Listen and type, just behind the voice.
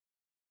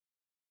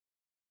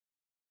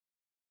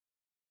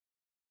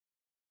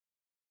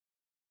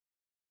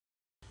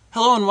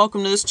Hello and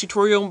welcome to this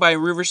tutorial by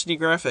River City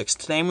Graphics.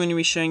 Today I'm going to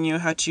be showing you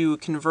how to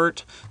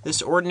convert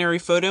this ordinary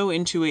photo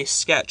into a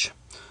sketch.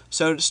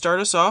 So to start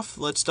us off,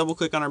 let's double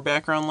click on our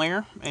background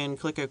layer and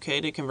click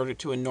OK to convert it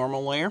to a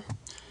normal layer.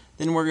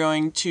 Then we're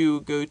going to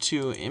go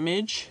to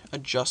Image,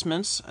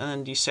 Adjustments, and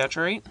then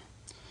Desaturate.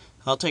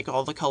 I'll take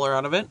all the color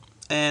out of it.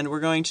 And we're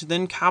going to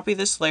then copy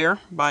this layer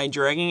by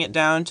dragging it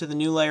down to the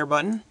New Layer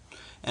button.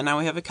 And now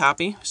we have a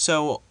copy.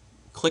 So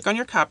click on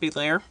your copy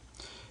layer.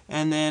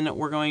 And then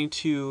we're going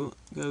to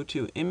go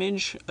to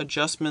Image,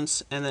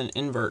 Adjustments, and then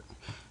Invert.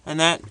 And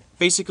that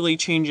basically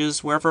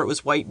changes wherever it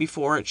was white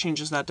before, it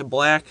changes that to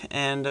black,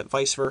 and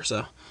vice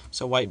versa.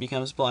 So white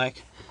becomes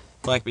black,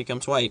 black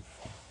becomes white.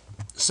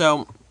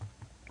 So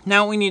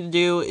now what we need to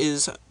do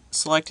is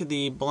select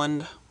the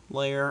blend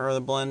layer, or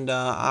the blend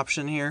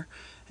option here,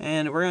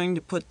 and we're going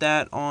to put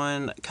that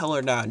on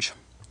Color Dodge.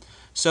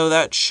 So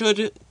that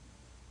should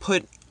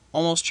put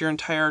almost your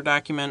entire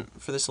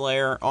document for this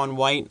layer on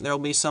white. There will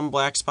be some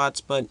black spots,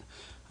 but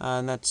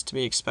that's to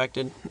be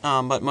expected.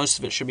 But most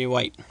of it should be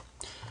white.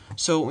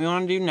 So what we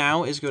want to do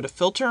now is go to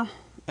Filter,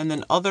 and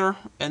then Other,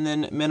 and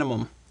then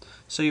Minimum.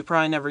 So you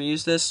probably never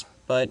used this,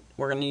 but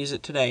we're going to use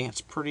it today. It's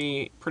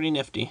pretty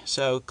nifty.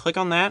 So click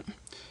on that,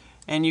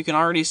 and you can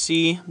already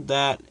see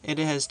that it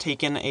has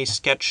taken a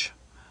sketch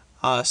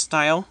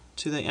style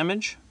to the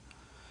image.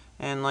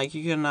 And like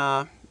you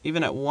can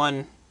even at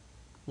one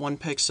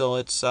pixel,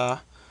 it's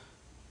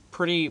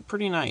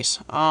pretty nice.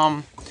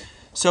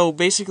 So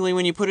basically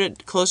when you put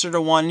it closer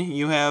to 1,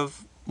 you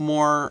have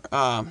more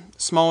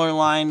smaller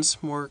lines,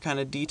 more kind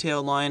of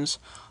detailed lines.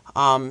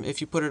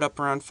 If you put it up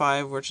around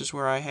 5, which is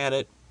where I had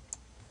it,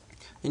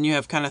 then you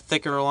have kind of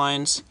thicker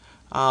lines,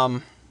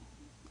 and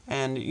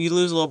you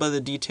lose a little bit of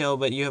the detail,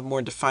 but you have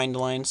more defined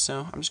lines.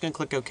 So I'm just going to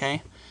click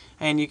OK,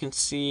 and you can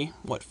see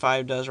what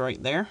 5 does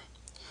right there.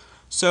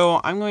 So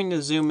I'm going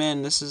to zoom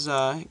in. This is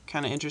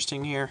kind of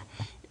interesting here.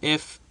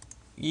 If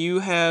you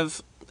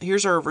have,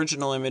 here's our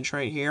original image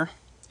right here,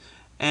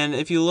 and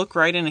if you look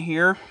right in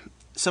here,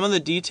 some of the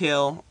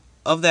detail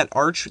of that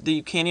arch that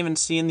you can't even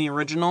see in the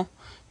original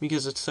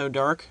because it's so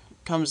dark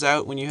comes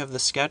out when you have the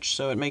sketch,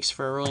 so it makes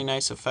for a really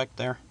nice effect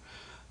there.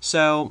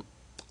 So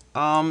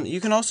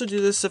you can also do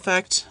this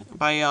effect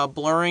by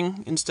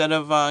blurring. Instead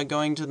of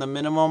going to the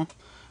minimum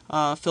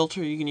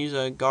filter, you can use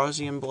a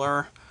Gaussian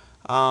blur,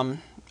 and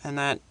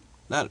that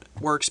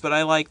works, but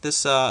I like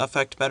this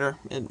effect better.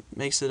 It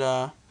makes it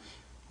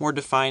more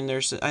defined.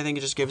 I think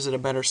it just gives it a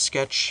better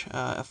sketch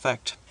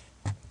effect.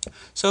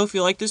 So if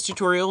you like this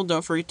tutorial,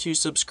 don't forget to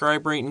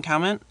subscribe, rate, and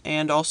comment,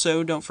 and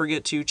also don't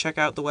forget to check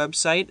out the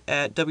website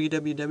at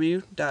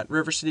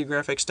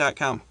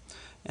www.rivercitygraphics.com.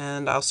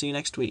 And I'll see you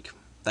next week.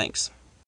 Thanks.